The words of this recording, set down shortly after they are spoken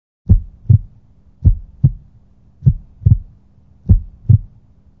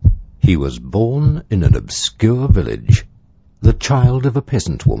He was born in an obscure village, the child of a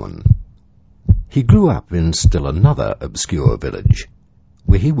peasant woman. He grew up in still another obscure village,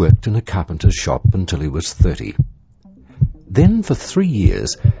 where he worked in a carpenter's shop until he was 30. Then for 3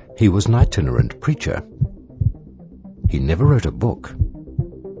 years he was an itinerant preacher. He never wrote a book.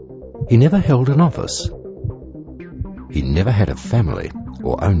 He never held an office. He never had a family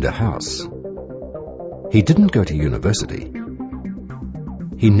or owned a house. He didn't go to university.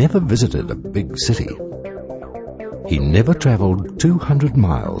 He never visited a big city. He never travelled 200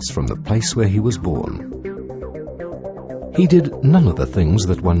 miles from the place where he was born. He did none of the things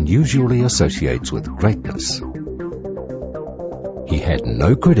that one usually associates with greatness. He had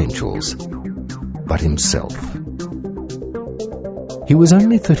no credentials but himself. He was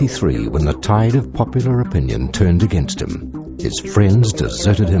only 33 when the tide of popular opinion turned against him. His friends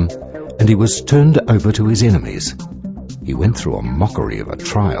deserted him, and he was turned over to his enemies. He went through a mockery of a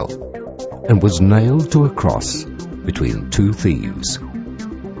trial and was nailed to a cross between 2 thieves.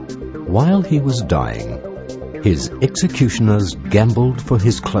 While he was dying, his executioners gambled for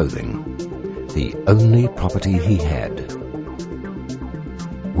his clothing, the only property he had.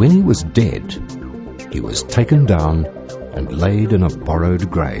 When he was dead, he was taken down and laid in a borrowed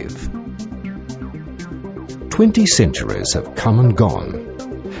grave. 20 centuries have come and gone,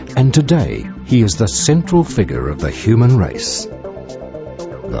 and today he is the central figure of the human race,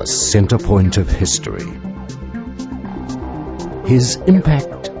 the center point of history. His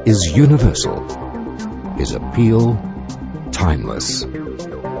impact is universal, his appeal timeless.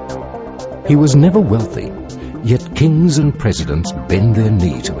 He was never wealthy, yet kings and presidents bend their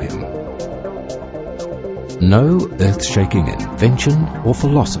knee to him. No earth-shaking invention or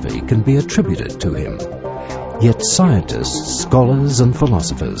philosophy can be attributed to him, yet scientists, scholars and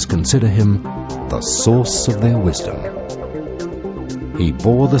philosophers consider him the source of their wisdom. He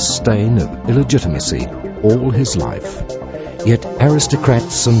bore the stain of illegitimacy all his life, yet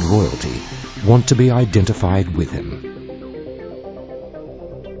aristocrats and royalty want to be identified with him.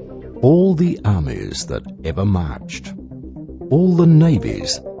 All the armies that ever marched, all the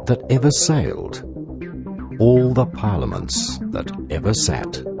navies that ever sailed, all the parliaments that ever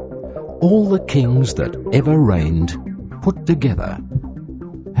sat, all the kings that ever reigned, put together,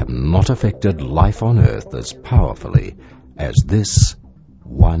 have not affected life on earth as powerfully as this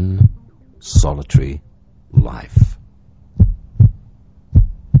one solitary life.